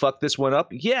if they fucked this one up?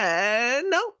 Yeah.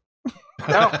 No.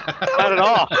 No, not at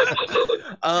all.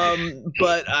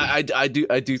 But I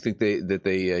do think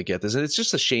they get this, and it's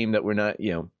just a shame that we're not.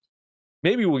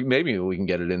 Maybe we can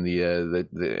get it in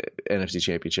the NFC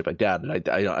Championship. I doubt it.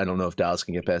 I don't know if Dallas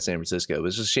can get past San Francisco.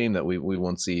 It's just a shame that we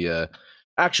won't see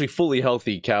actually fully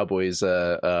healthy Cowboys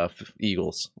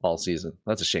Eagles all season.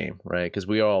 That's a shame, right? Because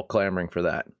we are all clamoring for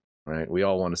that, right? We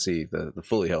all want to see the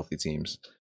fully healthy teams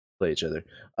play each other.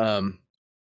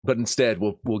 But instead,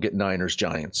 we'll get Niners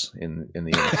Giants in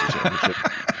the NFC Championship.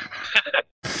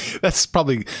 That's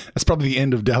probably the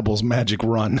end of Dabble's magic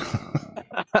run.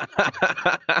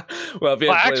 Well, if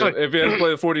you had to play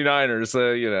the 49ers,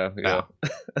 No.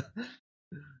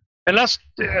 And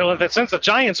since the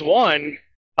Giants won,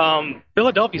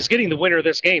 Philadelphia's getting the winner of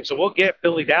this game, so we'll get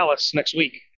Philly Dallas next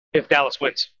week if Dallas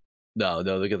wins. No,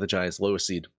 they get the Giants lowest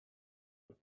seed.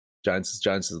 Giants is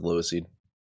the lowest seed.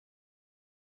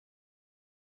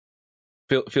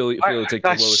 Philly take the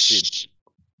lowest seed.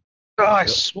 Oh, I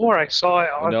swore I saw it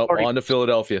on to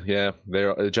Philadelphia. Yeah,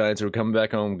 the Giants are coming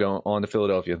back home, going on to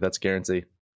Philadelphia. That's a guarantee.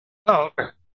 Oh, okay.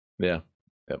 Yeah.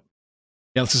 Yep.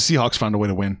 Yeah, the Seahawks found a way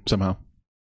to win somehow.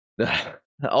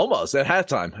 Almost at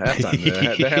halftime.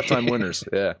 The halftime winners.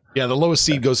 Yeah. Yeah, the lowest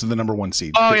seed goes to the number 1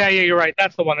 seed. Oh, yeah, you're right.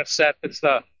 That's the one that's set. It's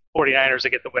the 49ers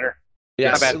that get the winner.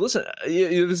 Yeah, listen,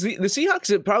 the Seahawks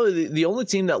are probably the only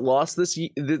team that lost this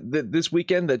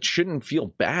weekend that shouldn't feel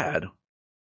bad.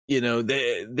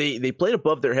 They played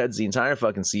above their heads the entire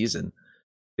fucking season.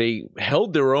 They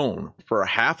held their own for a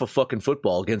half of fucking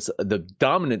football against the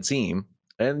dominant team.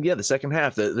 And yeah, the second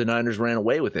half, the Niners ran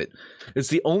away with it. It's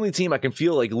the only team I can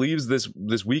feel like leaves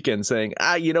this weekend saying,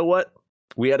 you know what?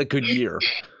 We had a good year.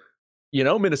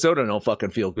 Minnesota don't fucking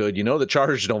feel good. The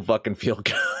Chargers don't fucking feel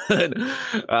good.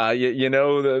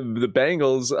 The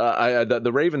Bengals,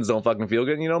 the Ravens don't fucking feel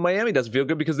good. Miami doesn't feel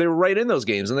good because they were right in those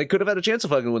games and they could have had a chance to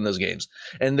fucking win those games.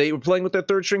 And they were playing with their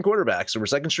third string quarterbacks or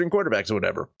second string quarterbacks or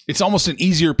whatever. It's almost an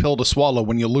easier pill to swallow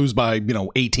when you lose by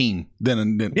 18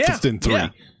 than 3. Yeah,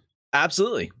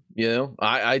 absolutely.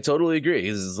 I totally agree.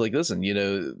 It's like, listen,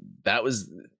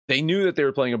 they knew that they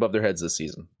were playing above their heads this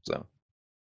season. So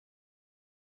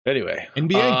anyway,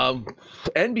 NBA.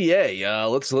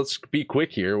 Let's be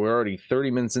quick here. We're already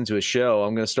 30 minutes into a show.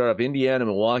 I'm going to start off Indiana,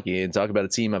 Milwaukee, and talk about a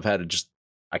team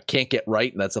I can't get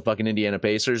right, and that's the fucking Indiana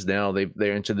Pacers. Now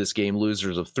they're into this game,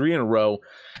 losers of 3 in a row,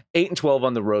 8-12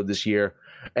 on the road this year,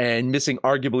 and missing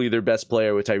arguably their best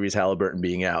player with Tyrese Halliburton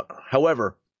being out.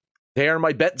 However, they are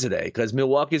my bet today because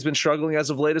Milwaukee's been struggling as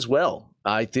of late as well.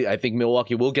 I think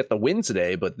Milwaukee will get the win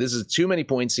today, but this is too many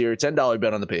points here. $10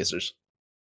 bet on the Pacers.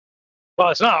 Well,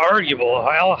 it's not arguable.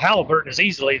 Halliburton is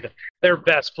easily their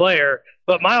best player,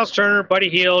 but Miles Turner, Buddy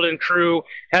Hield, and crew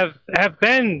have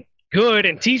been good,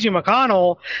 and T.J.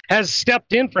 McConnell has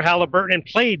stepped in for Halliburton and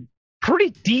played pretty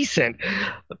decent.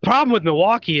 The problem with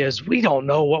Milwaukee is we don't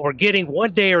know what we're getting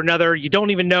one day or another. You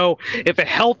don't even know if a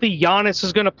healthy Giannis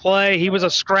is going to play. He was a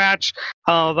scratch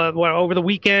over the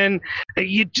weekend.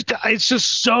 It's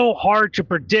just so hard to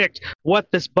predict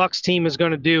what this Bucks team is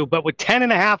going to do. But with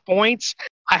 10.5 points,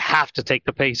 I have to take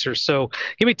the Pacers. So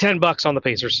give me $10 on the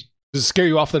Pacers. Does it scare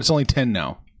you off that it's only 10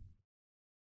 now?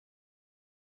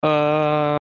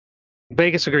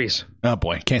 Vegas agrees. Oh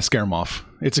boy, can't scare them off.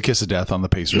 It's a kiss of death on the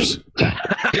Pacers.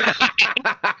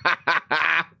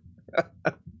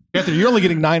 Anthony, you're only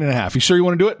getting 9.5. You sure you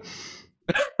want to do it?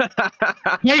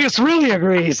 Vegas really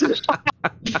agrees.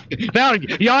 Now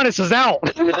Giannis is out.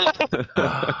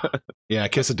 Yeah,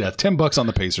 kiss of death. $10 on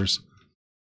the Pacers.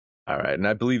 All right, and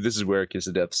I believe this is where kiss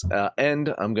of deaths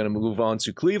end. I'm going to move on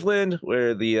to Cleveland,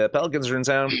 where the Pelicans are in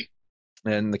town,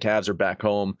 and the Cavs are back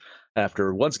home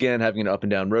after once again having an up and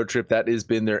down road trip. That has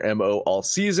been their MO all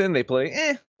season. They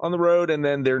play on the road, and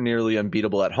then they're nearly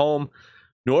unbeatable at home.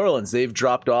 New Orleans, they've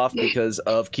dropped off because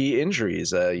of key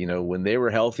injuries. When they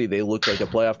were healthy, they looked like a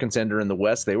playoff contender in the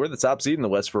West. They were the top seed in the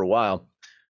West for a while.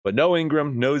 But no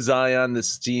Ingram, no Zion.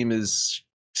 This team is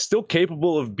still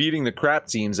capable of beating the crap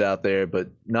teams out there, but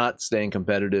not staying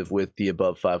competitive with the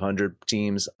above 500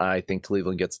 teams. I think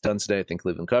Cleveland gets it done today. I think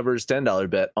Cleveland covers. $10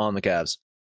 bet on the Cavs.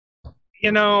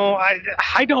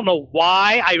 I don't know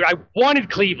why. I wanted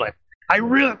Cleveland.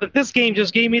 But this game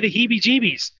just gave me the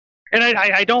heebie-jeebies. And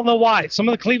I don't know why. Some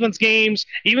of the Cleveland's games,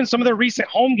 even some of their recent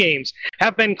home games,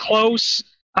 have been close.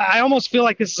 I almost feel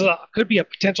like this could be a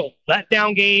potential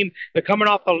letdown game. They're coming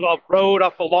off a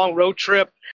long road trip.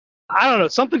 I don't know.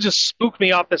 Something just spooked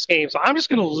me off this game. So I'm just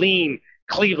going to lean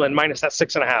Cleveland minus that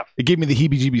 6.5. It gave me the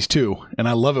heebie-jeebies too, and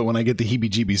I love it when I get the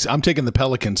heebie-jeebies. I'm taking the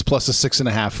Pelicans plus a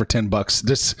 6.5 for $10.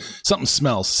 This something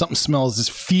smells. This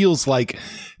feels like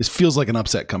an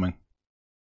upset coming.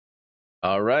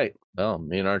 All right. Well,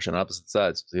 me and Arch on opposite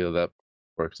sides. See how that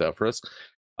works out for us.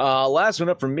 Last one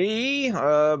up for me,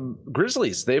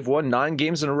 Grizzlies. They've won 9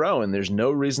 games in a row, and there's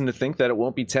no reason to think that it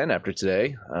won't be 10 after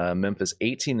today. Memphis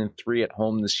 18-3 at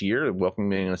home this year,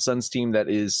 welcoming a Suns team that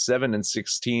is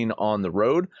 7-16 on the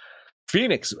road.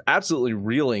 Phoenix absolutely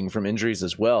reeling from injuries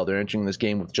as well. They're entering this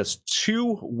game with just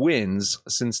 2 wins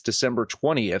since December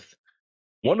 20th.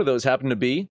 One of those happened to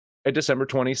be a December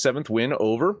 27th win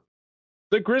over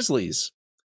the Grizzlies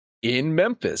in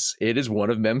Memphis. It is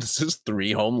one of Memphis's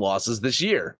 3 home losses this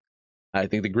year. I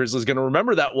think the Grizzlies going to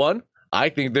remember that one. I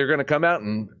think they're going to come out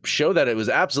and show that it was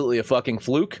absolutely a fucking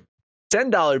fluke.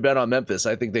 $10 bet on Memphis.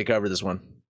 I think they cover this one.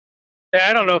 Yeah,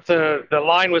 I don't know if the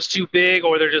line was too big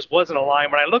or there just wasn't a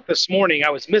line. When I looked this morning, I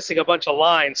was missing a bunch of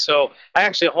lines, so I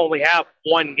actually only have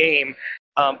one game.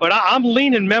 But I'm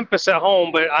leaning Memphis at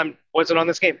home, but I wasn't on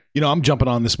this game. I'm jumping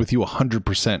on this with you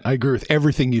 100%. I agree with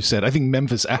everything you said. I think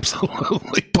Memphis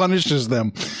absolutely punishes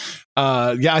them.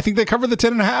 I think they cover the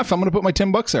 10.5. I'm going to put my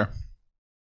 $10 there.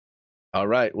 All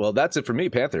right. Well, that's it for me,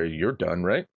 Panther. You're done,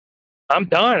 right? I'm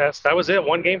done. That was it.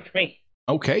 One game for me.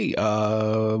 Okay.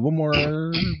 One more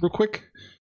real quick.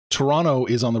 Toronto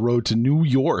is on the road to New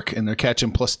York, and they're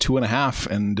catching plus 2.5.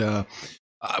 And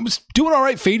I was doing all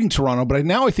right fading Toronto, but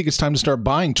now I think it's time to start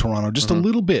buying Toronto just a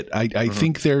little bit. I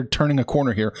think they're turning a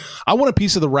corner here. I want a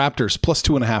piece of the Raptors plus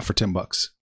 2.5 for $10.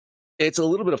 It's a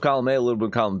little bit of column A, a little bit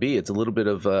of column B. It's a little bit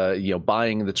of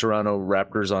buying the Toronto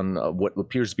Raptors on what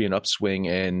appears to be an upswing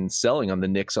and selling on the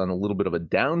Knicks on a little bit of a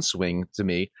downswing to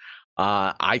me.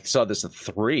 I saw this at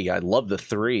 3. I love the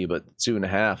 3, but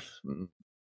 2.5,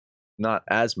 not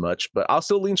as much. But I'll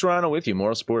still lean Toronto with you.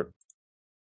 Moral support.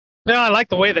 No, I like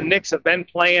the way the Knicks have been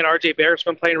playing. RJ Barrett's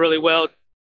been playing really well.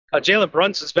 Jalen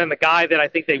Brunson's been the guy that I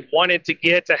think they wanted to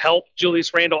get to help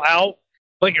Julius Randle out.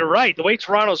 But you're right. The way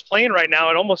Toronto's playing right now,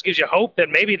 it almost gives you hope that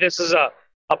maybe this is a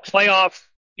playoff,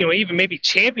 even maybe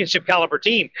championship caliber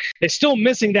team. They're still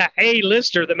missing that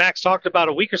A-lister that Max talked about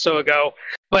a week or so ago.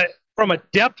 But from a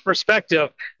depth perspective,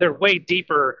 they're way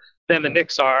deeper than the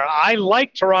Knicks are. I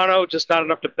like Toronto, just not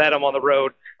enough to bet them on the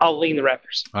road. I'll lean the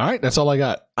Raptors. All right, that's all I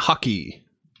got. Hockey.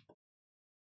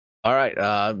 All right.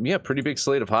 Yeah, pretty big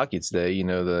slate of hockey today. You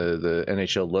know, the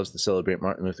NHL loves to celebrate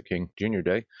Martin Luther King Jr.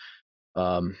 Day.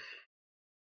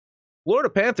 Florida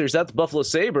Panthers at the Buffalo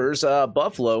Sabres.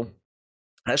 Buffalo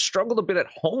has struggled a bit at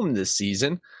home this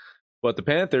season, but the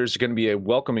Panthers are going to be a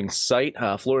welcoming sight.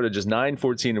 Florida just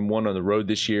 9-14-1 on the road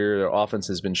this year. Their offense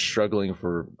has been struggling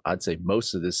for, I'd say,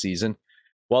 most of this season,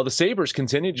 while the Sabres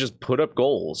continue to just put up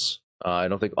goals. I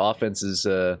don't think offense is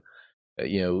going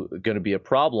to be a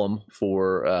problem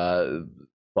for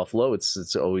Buffalo.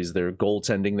 It's always their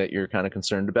goaltending that you're kind of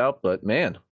concerned about. But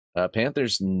man,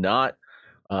 Panthers not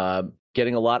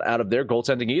getting a lot out of their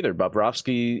goaltending either.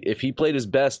 Bobrovsky, if he played his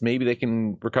best, maybe they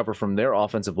can recover from their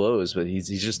offensive woes, but he's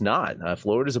just not.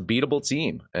 Florida's a beatable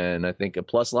team, and I think a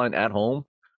plus line at home,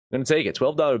 I'm going to take it.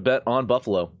 $12 bet on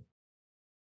Buffalo.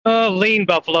 Lean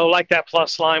Buffalo, like that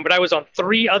plus line, but I was on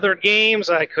 3 other games.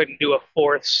 I couldn't do a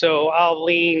fourth, so I'll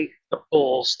lean the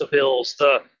Bulls, the Bills,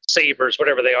 the Sabres,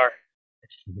 whatever they are.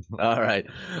 All right.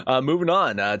 Moving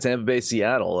on. Tampa Bay,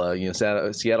 Seattle.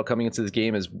 Seattle coming into this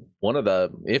game as one of the,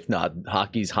 if not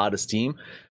hockey's hottest team.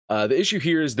 The issue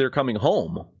here is they're coming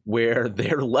home, where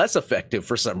they're less effective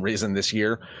for some reason this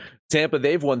year. Tampa,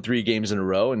 they've won 3 games in a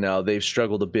row, and now they've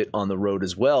struggled a bit on the road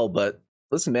as well. But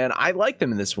listen, man, I like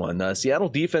them in this one. Seattle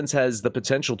defense has the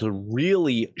potential to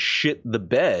really shit the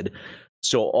bed.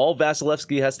 So all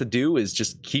Vasilevsky has to do is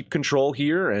just keep control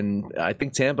here, and I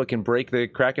think Tampa can break the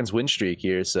Kraken's win streak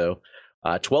here. So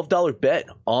 $12 bet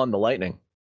on the Lightning.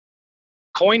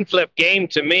 Coin flip game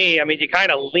to me. I mean, you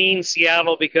kind of lean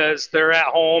Seattle because they're at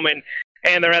home and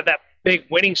they're at that big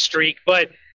winning streak,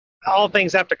 but all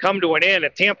things have to come to an end,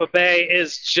 and Tampa Bay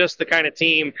is just the kind of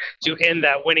team to end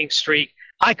that winning streak.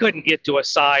 I couldn't get to a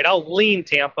side. I'll lean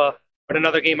Tampa, but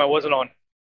another game I wasn't on.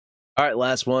 All right,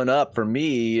 last one up for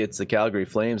me. It's the Calgary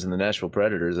Flames and the Nashville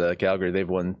Predators. Calgary, they've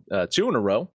won 2 in a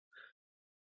row.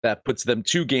 That puts them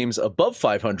 2 games above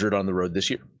 500 on the road this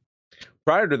year.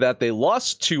 Prior to that, they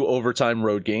lost 2 overtime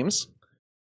road games.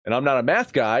 And I'm not a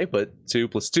math guy, but 2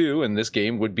 + 2 in this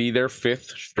game would be their 5th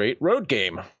straight road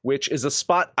game, which is a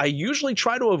spot I usually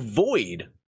try to avoid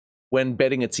when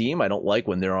betting a team. I don't like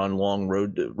when they're on long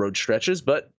road stretches,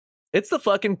 but it's the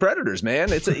fucking Predators,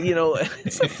 man. It's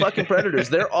it's the fucking Predators.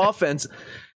 Their offense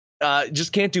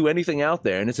just can't do anything out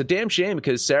there, and it's a damn shame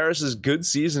because Saras's good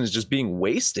season is just being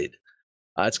wasted.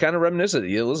 It's kind of reminiscent.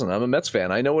 Listen, I'm a Mets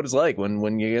fan. I know what it's like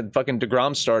when you get fucking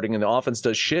DeGrom starting and the offense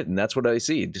does shit, and that's what I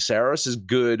see. Saras is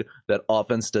good. That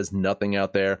offense does nothing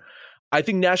out there. I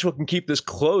think Nashville can keep this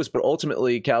close, but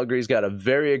ultimately Calgary's got a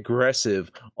very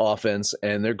aggressive offense,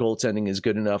 and their goaltending is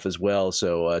good enough as well.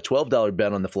 So $12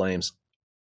 bet on the Flames.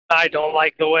 I don't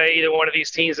like the way either one of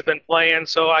these teams have been playing,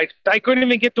 so I couldn't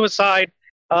even get to a side.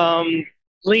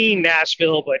 Lean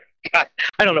Nashville, but God,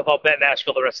 I don't know if I'll bet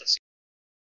Nashville the rest of the season.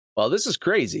 Well, this is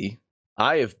crazy.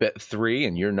 I have bet 3,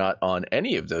 and you're not on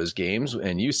any of those games,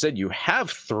 and you said you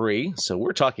have 3, so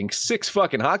we're talking 6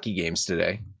 fucking hockey games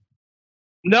today.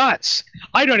 Nuts.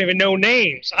 I don't even know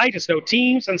names. I just know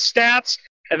teams and stats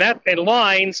and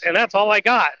lines, and that's all I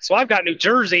got. So I've got New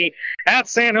Jersey at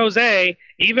San Jose,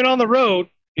 even on the road.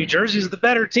 New Jersey's the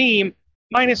better team.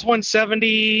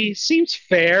 -170 seems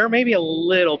fair, maybe a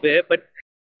little bit, but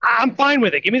I'm fine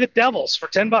with it. Give me the Devils for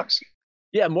 $10.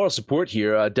 Yeah, moral support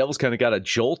here. Devils kind of got a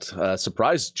jolt,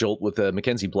 surprise jolt with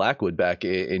Mackenzie Blackwood back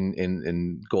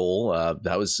in goal.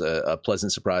 That was a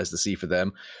pleasant surprise to see for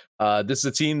them. This is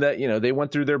a team that, they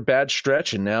went through their bad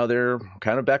stretch, and now they're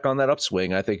kind of back on that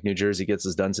upswing. I think New Jersey gets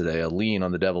this done today. A lean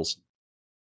on the Devils.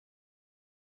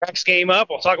 Next game up,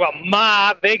 we'll talk about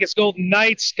my Vegas Golden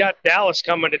Knights. Got Dallas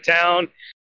coming to town.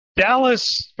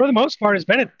 Dallas, for the most part, has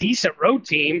been a decent road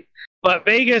team. But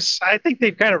Vegas, I think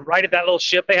they've kind of righted that little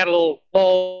ship. They had a little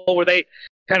lull where they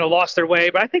kind of lost their way.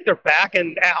 But I think they're back,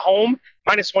 and at home,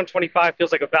 -125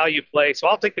 feels like a value play. So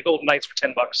I'll take the Golden Knights for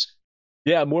 $10.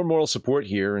 Yeah, more moral support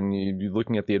here. And you're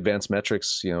looking at the advanced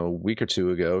metrics, a week or two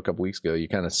ago, a couple weeks ago, you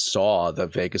kind of saw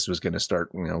that Vegas was going to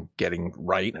start, getting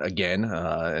right again.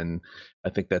 And I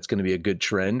think that's going to be a good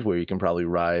trend where you can probably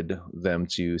ride them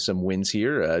to some wins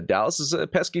here. Dallas is a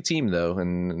pesky team, though,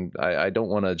 and I don't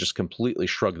want to just completely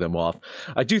shrug them off.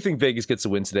 I do think Vegas gets a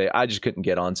win today. I just couldn't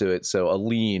get onto it, so a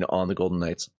lean on the Golden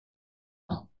Knights.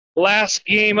 Last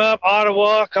game up,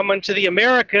 Ottawa coming to the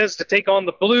Americas to take on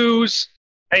the Blues.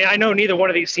 I know neither one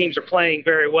of these teams are playing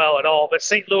very well at all, but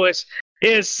St. Louis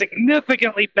is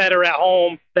significantly better at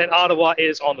home than Ottawa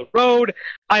is on the road.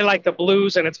 I like the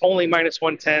Blues, and it's only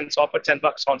 -110, so I'll put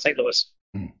 $10 on St. Louis.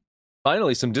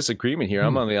 Finally, some disagreement here.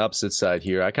 I'm on the opposite side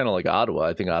here. I kind of like Ottawa.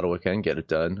 I think Ottawa can get it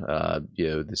done.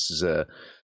 This is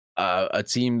a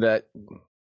team that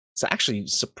it's actually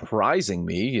surprising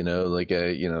me.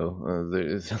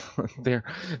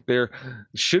 They're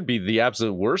should be the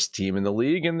absolute worst team in the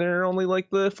league, and they're only like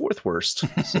the fourth worst.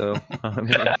 So,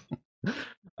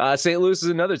 St. Louis is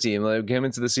another team. Like, came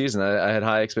into the season, I had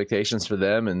high expectations for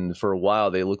them, and for a while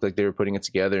they looked like they were putting it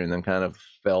together, and then kind of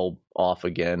fell off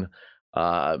again.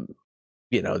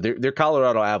 They're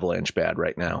Colorado Avalanche bad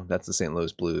right now. That's the St.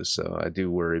 Louis Blues, so I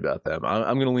do worry about them.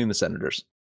 I'm going to lean the Senators.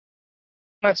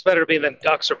 That's better to be than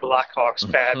Ducks or Blackhawks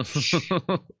bad.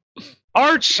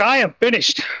 Arch, I am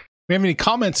finished. We have any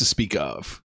comments to speak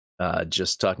of?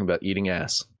 Just talking about eating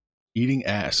ass. Eating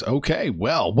ass. Okay,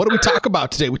 well, what do we talk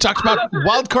about today? We talked about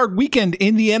Wild Card Weekend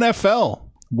in the NFL.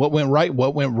 What went right?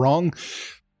 What went wrong?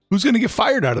 Who's going to get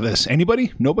fired out of this?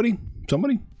 Anybody? Nobody?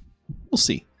 Somebody? We'll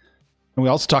see. And we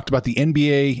also talked about the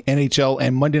NBA, NHL,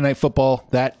 and Monday Night Football.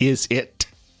 That is it.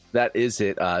 That is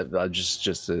it.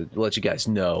 Just to let you guys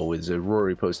know,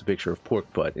 Rory posted a picture of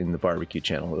pork butt in the barbecue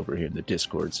channel over here in the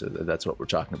Discord. So that's what we're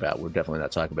talking about. We're definitely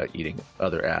not talking about eating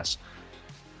other ass.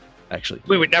 Actually,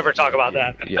 we would never talk about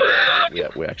that. Yeah,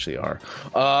 we actually are.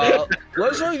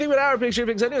 Let us know what you think about our picture.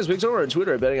 Picks anyways. Picks over on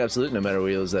Twitter at Betting Absolute. No matter where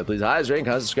you listen, please highs, rate,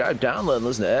 comment, subscribe, download, and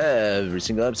listen to every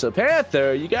single episode.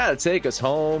 Panther, you gotta take us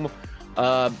home.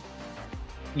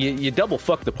 You double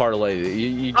fuck the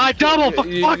parlay. I double fuck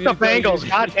the Bengals.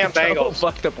 Goddamn Bengals. Double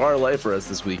fuck the parlay for us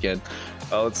this weekend.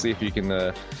 Let's see if you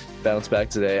can bounce back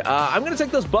today. I'm going to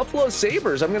take those Buffalo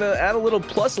Sabres. I'm going to add a little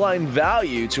plus line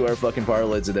value to our fucking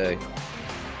parlay today.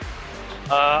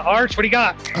 Arch, what do you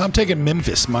got? I'm taking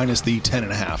Memphis minus the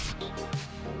 10.5.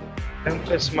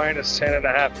 Memphis minus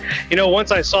 10.5.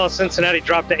 Once I saw Cincinnati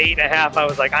drop to 8.5, I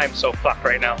was like, I'm so fucked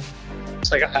right now.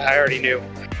 It's like I already knew.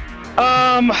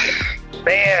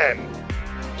 Man,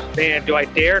 do I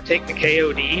dare take the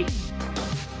KOD?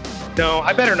 No,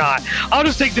 I better not. I'll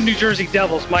just take the New Jersey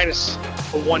Devils minus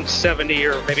 170,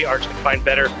 or maybe Arch can find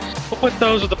better. We'll put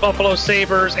those with the Buffalo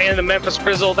Sabres and the Memphis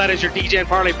Grizzle. That is your DGen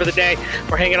parlay for the day.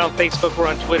 We're hanging on Facebook, we're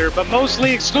on Twitter, but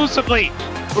mostly exclusively,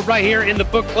 we're right here in the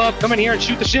book club. Come in here and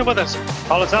shoot the shit with us.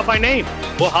 Call us out by name.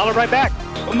 We'll holler right back.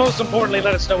 But most importantly,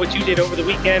 let us know what you did over the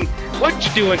weekend, what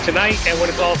you're doing tonight, and when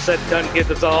it's all said and done, kids,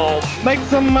 it's all make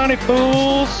some money,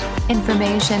 fools.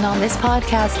 Information on this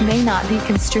podcast may not be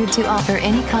construed to offer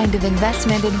any kind of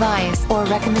investment advice or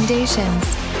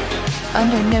recommendations.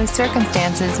 Under no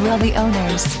circumstances will the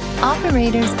owners,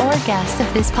 operators, or guests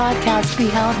of this podcast be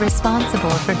held responsible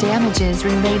for damages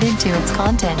related to its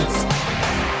contents.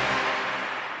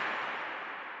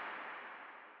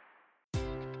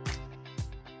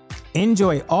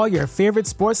 Enjoy all your favorite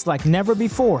sports like never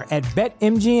before at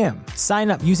BetMGM.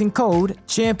 Sign up using code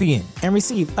CHAMPION and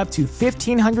receive up to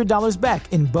 $1,500 back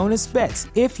in bonus bets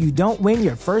if you don't win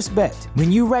your first bet. When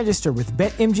you register with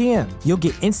BetMGM, you'll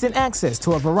get instant access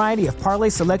to a variety of parlay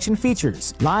selection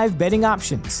features, live betting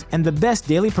options, and the best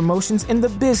daily promotions in the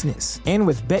business. And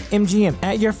with BetMGM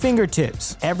at your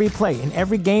fingertips, every play and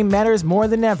every game matters more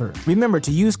than ever. Remember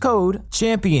to use code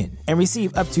CHAMPION and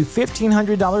receive up to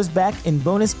 $1,500 back in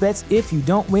bonus bets if you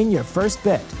don't win your first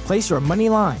bet. Place your money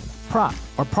line, prop,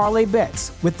 or parlay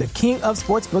bets with the king of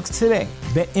sportsbooks today.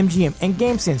 BetMGM and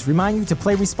GameSense remind you to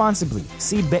play responsibly.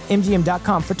 See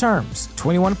BetMGM.com for terms.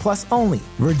 21 plus only.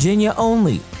 Virginia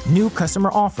only. New customer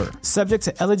offer. Subject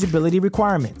to eligibility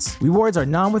requirements. Rewards are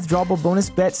non-withdrawable bonus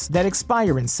bets that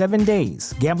expire in 7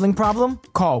 days. Gambling problem?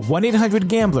 Call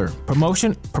 1-800-GAMBLER.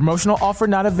 Promotional offer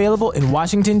not available in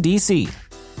Washington, D.C.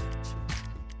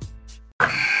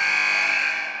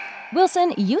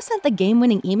 Wilson, you sent the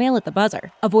game-winning email at the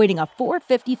buzzer, avoiding a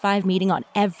 4:55 meeting on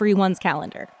everyone's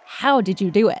calendar. How did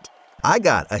you do it? I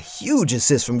got a huge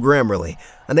assist from Grammarly,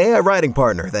 an AI writing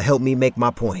partner that helped me make my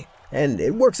point. And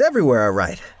it works everywhere I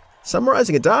write.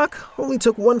 Summarizing a doc only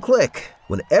took one click.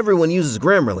 When everyone uses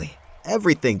Grammarly,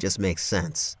 everything just makes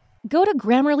sense. Go to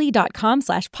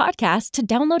Grammarly.com/podcast to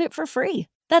download it for free.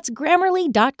 That's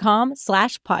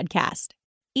Grammarly.com/podcast.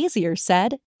 Easier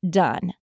said, done.